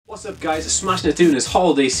What's up guys, smashing it through this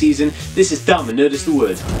holiday season. This is Dan, the Nerd is the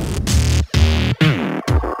Word.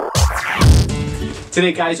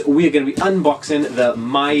 Today guys, we are going to be unboxing the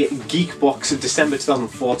My Geek Box December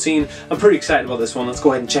 2014. I'm pretty excited about this one, let's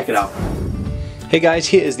go ahead and check it out. Hey guys,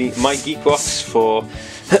 here is the My Geek Box for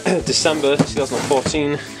December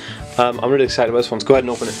 2014. I'm really excited about this one, let's go ahead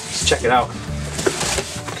and open it, let's check it out.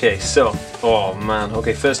 Okay, so, oh man,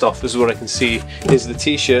 okay, first off, this is what I can see is the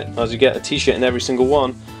t-shirt, as you get a t-shirt in every single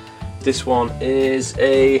one. This one is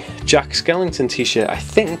a Jack Skellington t-shirt, I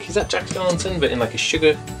think. Is that Jack Skellington, but in like a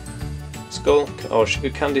sugar skull, or sugar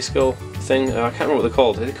candy skull thing? I can't remember what they're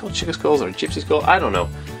called. Are they called sugar skulls or a gypsy skull? I don't know.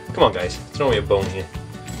 Come on guys, throw me a bone here.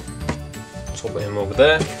 Let's put him over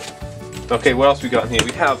there. Okay, what else we got in here?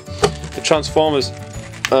 We have the Transformers,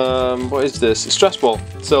 what is this? A stress ball.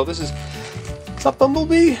 So this is that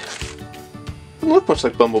Bumblebee? Doesn't look much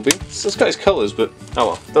like Bumblebee. It's got his colours, but oh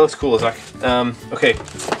well, that looks cool as heck. Okay,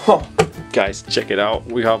 oh, guys, check it out.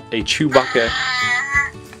 We have a Chewbacca,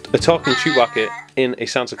 a talking Chewbacca in a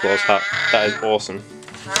Santa Claus hat. That is awesome.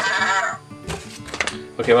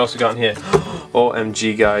 Okay, what else we got in here?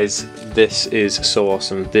 OMG, guys, this is so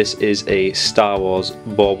awesome. This is a Star Wars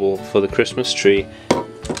bauble for the Christmas tree.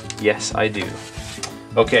 Yes, I do.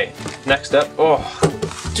 Okay, next up. Oh,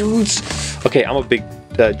 dudes. Okay, I'm a big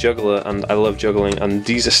juggler and I love juggling, and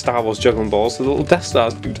these are Star Wars juggling balls, the little Death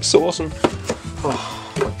Stars, dude, they're so awesome.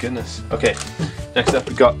 Oh my goodness. Okay, next up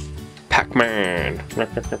we got Pac-Man.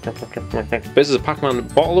 This is a Pac-Man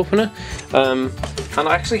bottle opener, and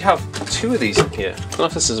I actually have two of these in here. I don't know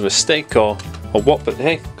if this is a mistake or what, but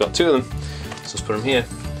hey, got two of them, so let's put them here.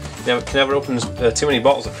 You can never open too many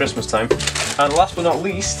bottles at Christmas time. And last but not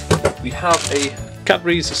least, we have a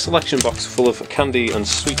Cadbury's selection box full of candy and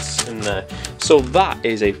sweets in there. So that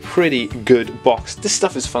is a pretty good box. This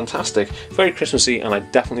stuff is fantastic, very Christmassy, and I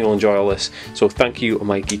definitely will enjoy all this. So thank you,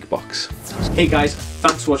 My Geek Box. Hey guys,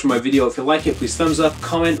 thanks for watching my video. If you like it, please thumbs up,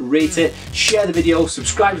 comment, rate it, share the video,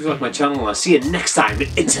 subscribe if you like my channel, and I'll see you next time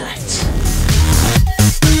at Internet.